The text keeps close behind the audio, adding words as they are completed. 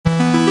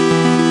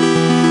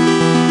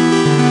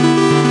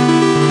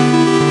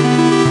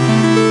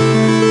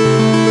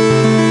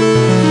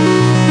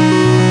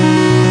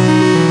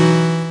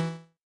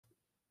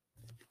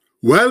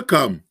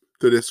Welcome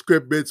to the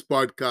Script Bits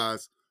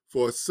podcast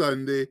for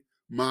Sunday,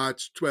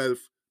 March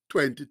 12th,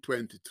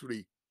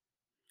 2023.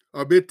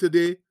 Our bit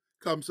today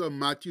comes from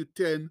Matthew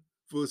 10,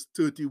 verse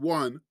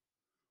 31,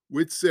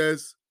 which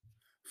says,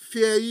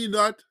 "Fear ye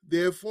not,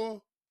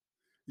 therefore,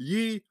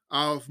 ye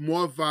are of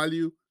more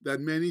value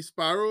than many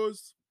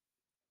sparrows."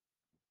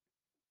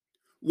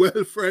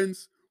 Well,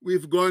 friends,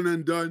 we've gone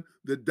and done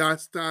the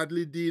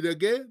dastardly deed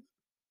again.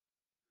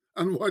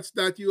 And what's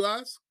that, you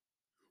ask?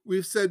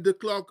 We've set the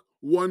clock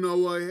 1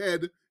 hour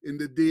ahead in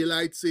the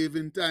daylight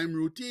saving time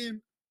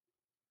routine.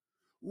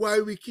 Why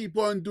we keep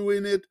on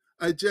doing it,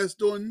 I just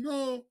don't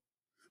know.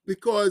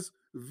 Because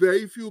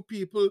very few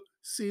people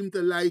seem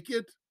to like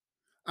it,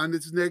 and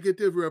its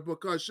negative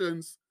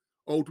repercussions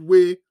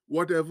outweigh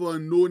whatever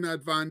unknown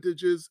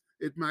advantages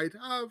it might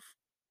have.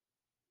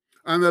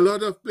 And a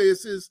lot of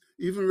places,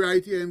 even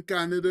right here in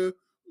Canada,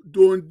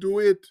 don't do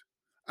it,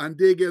 and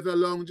they get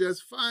along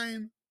just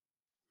fine.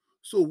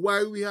 So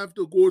why we have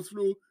to go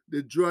through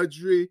the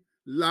drudgery,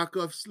 lack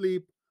of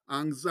sleep,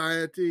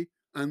 anxiety,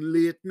 and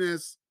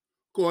lateness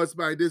caused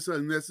by this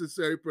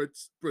unnecessary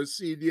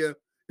procedure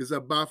is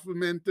a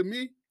bafflement to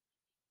me.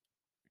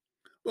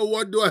 But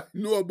what do I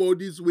know about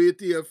these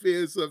weighty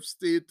affairs of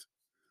state?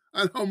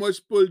 And how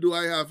much pull do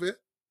I have?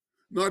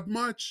 Not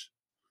much.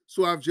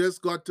 So I've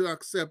just got to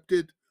accept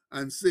it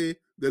and say,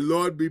 the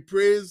Lord be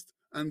praised,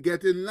 and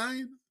get in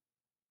line.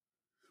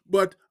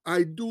 But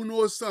I do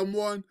know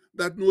someone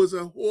that knows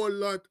a whole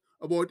lot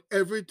about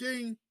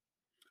everything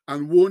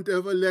and won't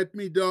ever let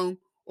me down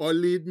or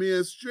lead me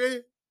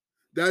astray.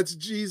 That's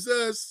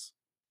Jesus.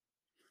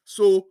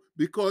 So,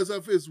 because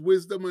of his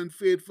wisdom and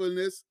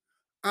faithfulness,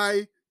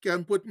 I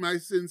can put my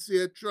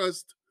sincere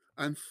trust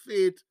and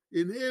faith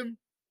in him.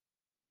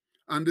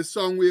 And the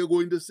song we are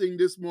going to sing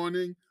this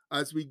morning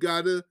as we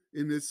gather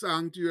in the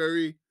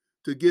sanctuary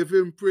to give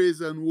him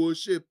praise and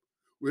worship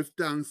with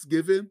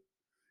thanksgiving,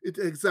 it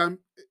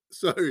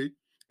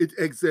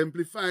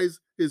exemplifies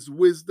his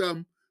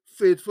wisdom,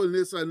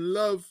 faithfulness, and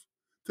love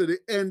to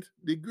the nth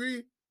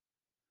degree.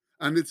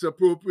 And it's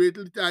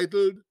appropriately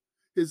titled,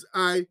 "His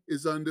Eye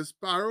is on the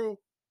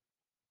Sparrow."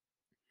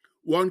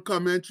 One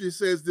commentary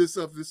says this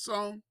of the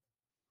song: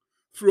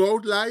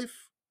 "Throughout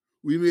life,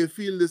 we may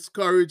feel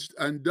discouraged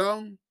and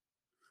down,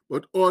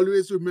 but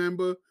always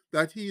remember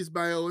that he is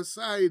by our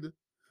side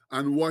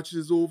and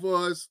watches over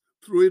us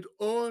through it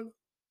all."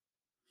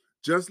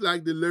 Just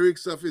like the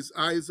lyrics of "His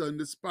Eyes on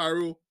the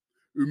Sparrow,"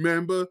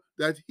 remember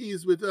that he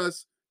is with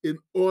us in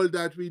all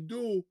that we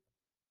do.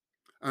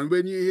 And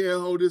when you hear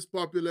how this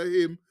popular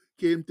hymn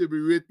came to be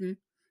written,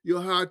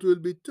 your heart will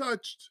be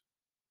touched.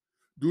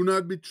 Do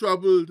not be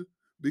troubled,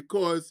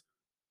 because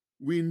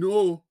we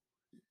know,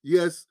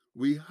 yes,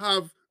 we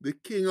have the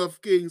King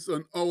of Kings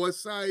on our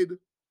side.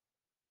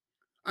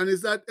 And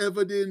is that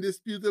ever the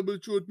indisputable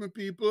truth, my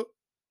people?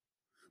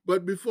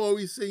 But before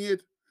we sing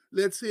it,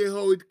 let's hear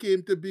how it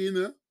came to be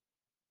now.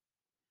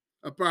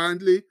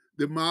 Apparently,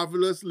 the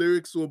marvelous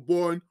lyrics were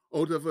born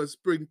out of a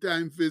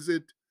springtime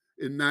visit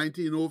in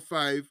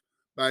 1905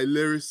 by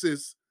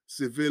lyricist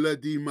Sevilla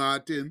D.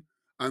 Martin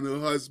and her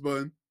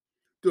husband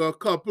to a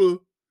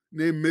couple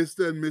named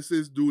Mr. and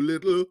Mrs.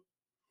 Doolittle,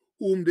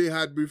 whom they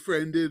had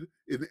befriended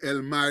in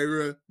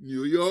Elmira,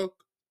 New York.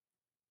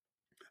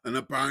 And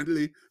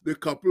apparently, the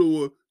couple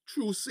were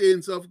true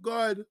saints of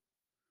God,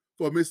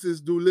 for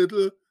Mrs.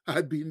 Doolittle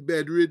had been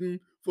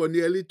bedridden for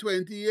nearly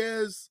 20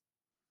 years,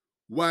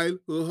 while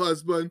her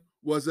husband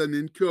was an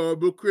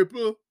incurable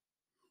cripple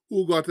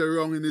who got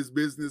around in his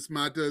business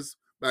matters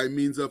by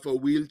means of a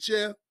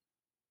wheelchair.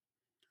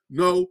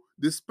 Now,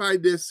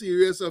 despite their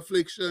serious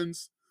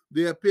afflictions,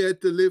 they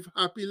appeared to live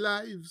happy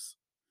lives,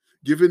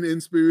 giving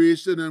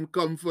inspiration and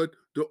comfort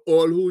to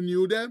all who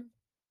knew them.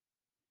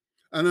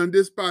 And on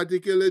this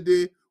particular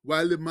day,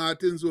 while the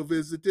Martins were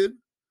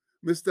visiting,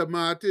 Mr.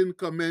 Martin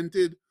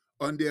commented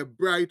on their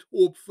bright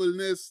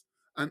hopefulness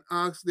and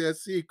asked their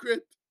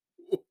secret.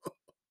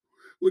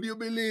 Would you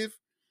believe?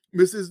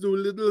 Mrs.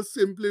 Doolittle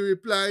simply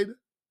replied,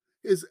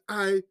 "His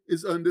eye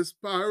is on the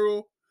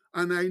sparrow,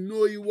 and I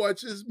know he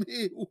watches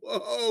me."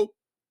 Whoa!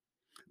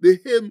 The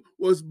hymn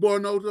was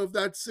born out of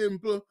that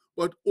simple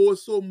but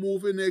also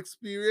moving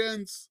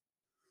experience,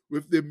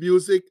 with the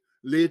music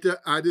later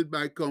added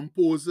by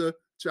composer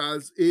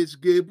Charles H.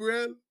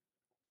 Gabriel.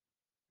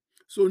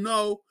 So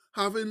now,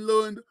 having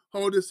learned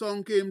how the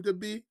song came to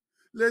be,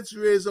 let's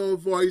raise our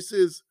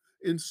voices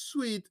in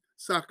sweet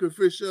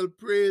sacrificial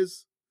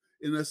praise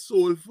in a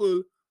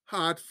soulful,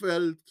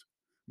 heartfelt,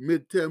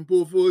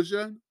 mid-tempo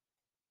version.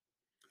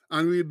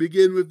 And we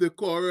begin with the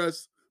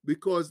chorus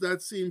because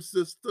that seems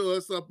to stir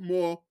us up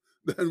more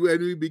than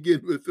when we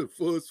begin with the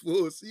first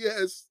verse.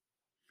 Yes,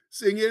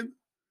 singing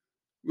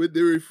with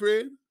the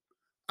refrain,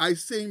 "I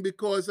sing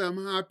because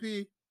I'm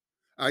happy.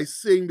 I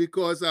sing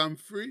because I'm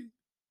free.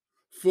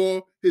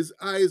 For his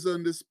eyes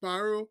on the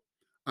sparrow,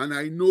 and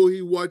I know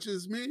he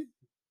watches me."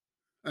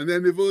 And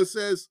then the verse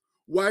says,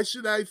 "Why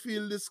should I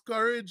feel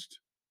discouraged?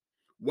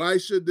 Why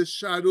should the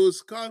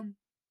shadows come?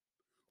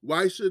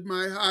 Why should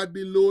my heart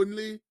be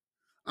lonely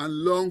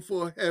and long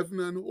for heaven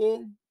and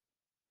home?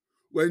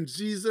 When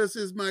Jesus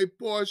is my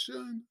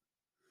portion,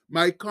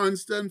 my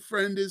constant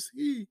friend is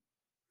he.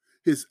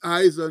 His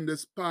eyes on the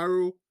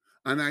sparrow,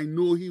 and I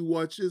know he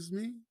watches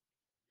me.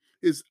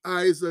 His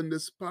eyes on the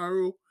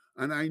sparrow,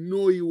 and I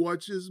know he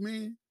watches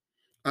me.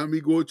 And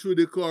we go through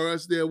the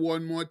chorus there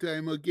one more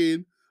time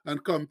again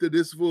and come to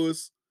this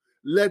verse.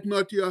 Let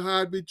not your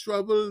heart be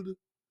troubled.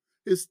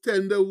 His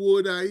tender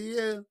word I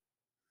hear,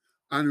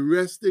 and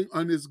resting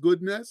on his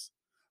goodness,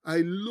 I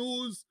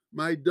lose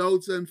my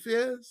doubts and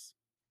fears.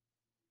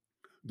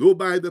 Though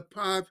by the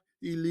path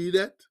he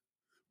leadeth,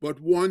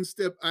 but one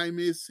step I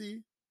may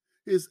see,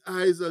 his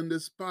eyes on the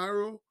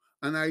sparrow,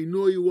 and I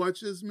know he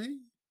watches me.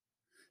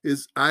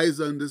 His eyes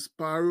on the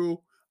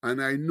sparrow,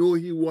 and I know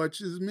he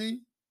watches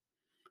me.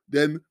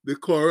 Then the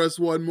chorus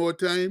one more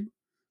time.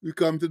 We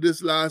come to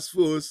this last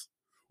verse.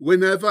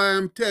 Whenever I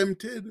am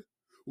tempted,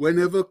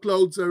 whenever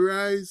clouds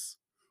arise,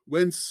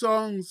 when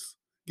songs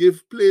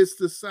give place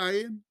to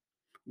sighing,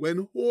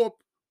 when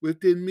hope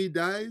within me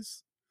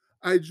dies,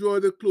 I draw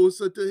the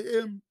closer to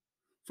him.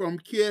 From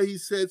care he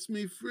sets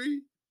me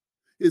free.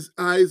 His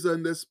eyes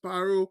on the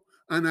sparrow,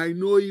 and I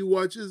know he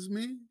watches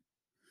me.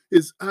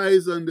 His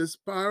eyes on the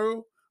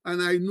sparrow,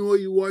 and I know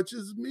he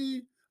watches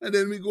me. And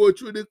then we go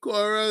through the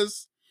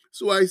chorus.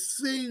 So I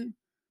sing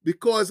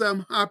because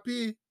I'm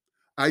happy.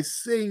 I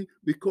sing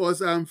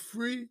because I'm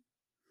free.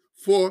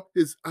 For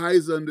his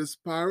eyes on the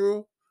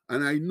sparrow,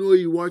 and I know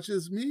he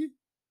watches me.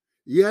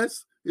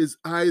 Yes, his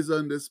eyes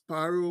on the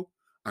sparrow,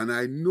 and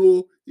I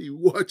know he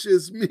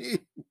watches me.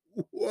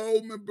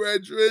 Whoa, my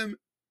brethren.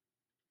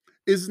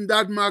 Isn't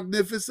that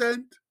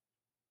magnificent?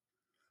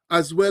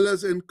 As well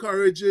as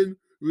encouraging,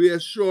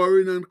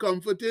 reassuring, and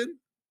comforting.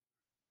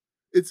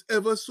 It's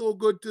ever so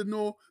good to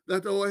know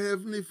that our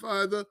Heavenly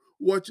Father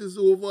watches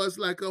over us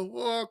like a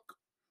hawk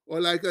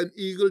or like an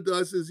eagle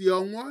does his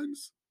young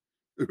ones,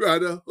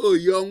 rather her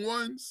young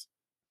ones.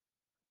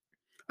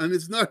 And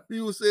it's not me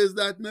who says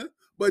that, no,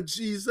 but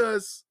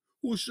Jesus,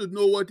 who should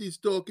know what he's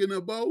talking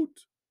about.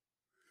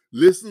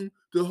 Listen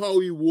to how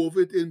he wove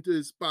it into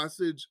his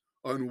passage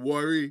on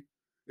worry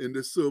in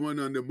the Sermon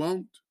on the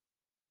Mount.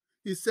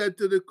 He said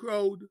to the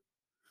crowd,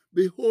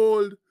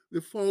 behold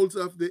the fowls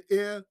of the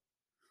air,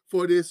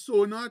 for they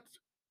sow not,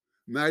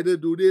 neither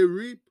do they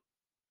reap,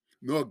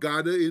 nor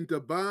gather into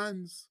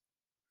barns,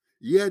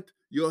 yet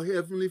your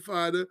heavenly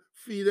Father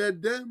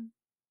feedeth them.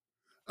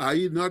 Are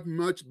ye not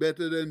much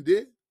better than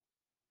they?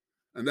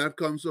 And that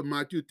comes from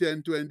Matthew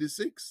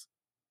 10:26.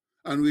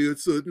 And we would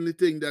certainly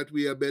think that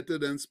we are better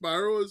than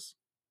sparrows.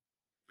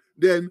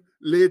 Then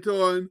later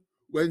on,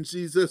 when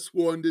Jesus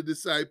warned the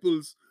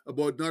disciples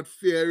about not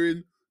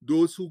fearing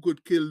those who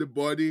could kill the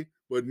body,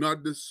 but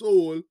not the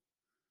soul,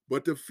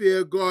 but to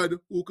fear God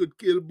who could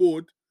kill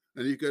both,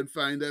 and you can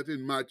find that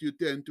in Matthew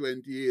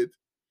 10:28,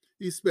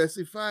 he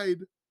specified,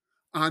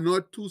 are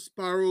not two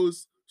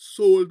sparrows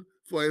sold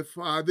for a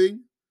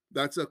farthing,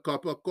 that's a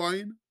copper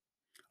coin,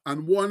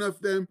 and one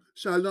of them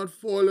shall not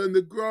fall on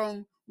the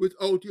ground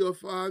without your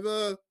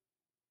Father,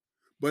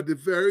 but the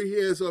very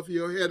hairs of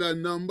your head are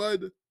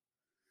numbered.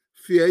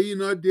 Fear ye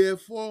not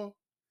therefore,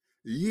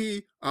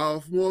 ye are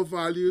of more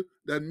value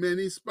than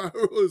many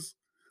sparrows.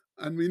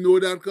 And we know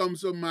that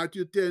comes from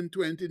Matthew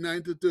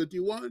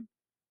 10:29-31.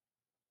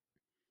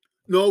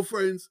 Now,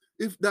 friends,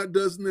 if that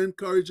doesn't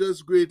encourage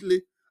us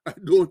greatly, I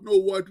don't know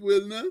what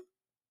will now.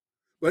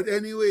 But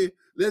anyway,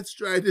 let's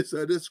try this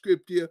other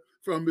scripture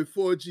from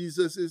before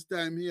Jesus'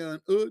 time here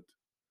on earth.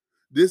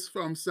 This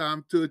from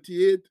Psalm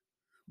 38,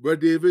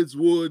 Brother David's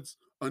words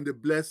on the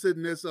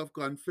blessedness of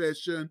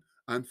confession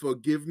and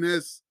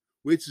forgiveness,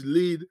 which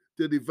lead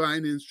to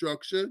divine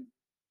instruction.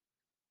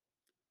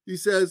 He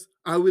says,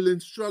 I will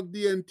instruct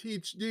thee and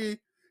teach thee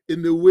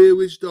in the way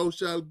which thou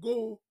shalt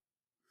go.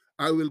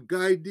 I will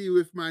guide thee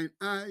with mine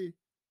eye.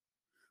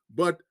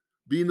 But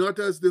be not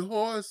as the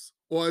horse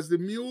or as the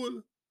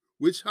mule,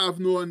 which have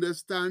no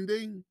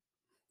understanding,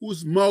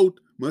 whose mouth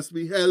must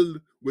be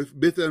held with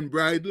bit and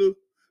bridle,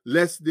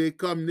 lest they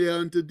come near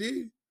unto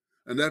thee.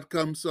 And that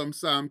comes from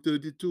Psalm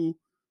 32,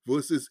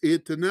 verses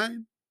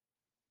 8-9.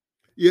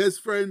 Yes,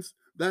 friends,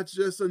 that's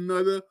just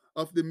another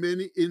of the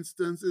many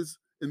instances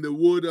in the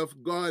Word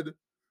of God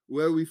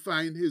where we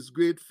find his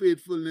great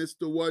faithfulness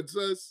towards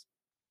us,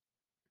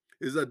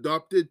 his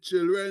adopted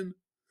children,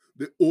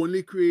 the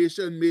only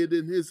creation made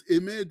in his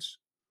image,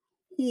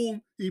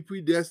 whom he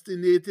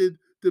predestinated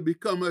to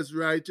become as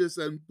righteous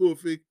and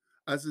perfect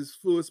as his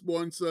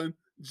firstborn son,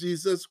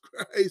 Jesus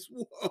Christ.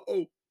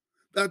 Wow!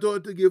 That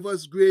ought to give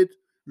us great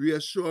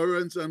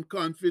reassurance and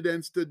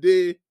confidence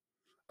today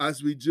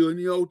as we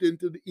journey out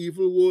into the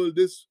evil world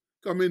this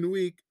coming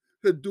week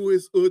to do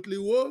his earthly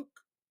work.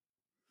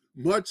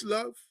 Much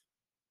love.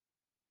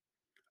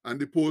 And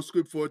the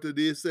postscript for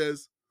today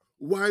says,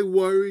 why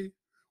worry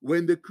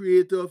when the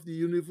creator of the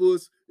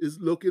universe is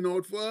looking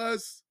out for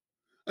us?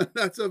 And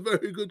that's a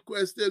very good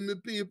question, my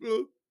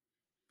people.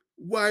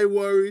 Why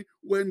worry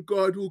when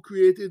God, who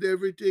created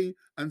everything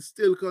and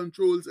still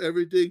controls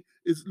everything,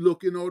 is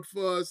looking out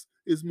for us,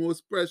 his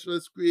most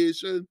precious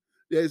creation?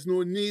 There is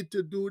no need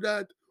to do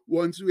that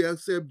once we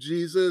accept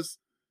Jesus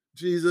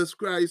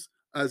Christ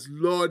as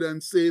Lord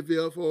and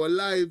Savior of our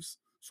lives.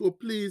 So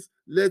please,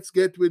 let's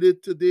get with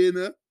it today,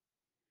 now.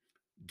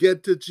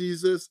 Get to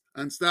Jesus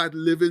and start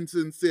living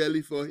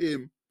sincerely for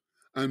him.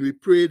 And we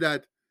pray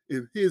that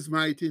in his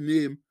mighty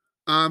name.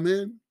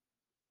 Amen.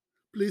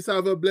 Please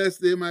have a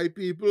blessed day, my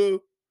people.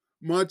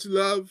 Much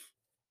love.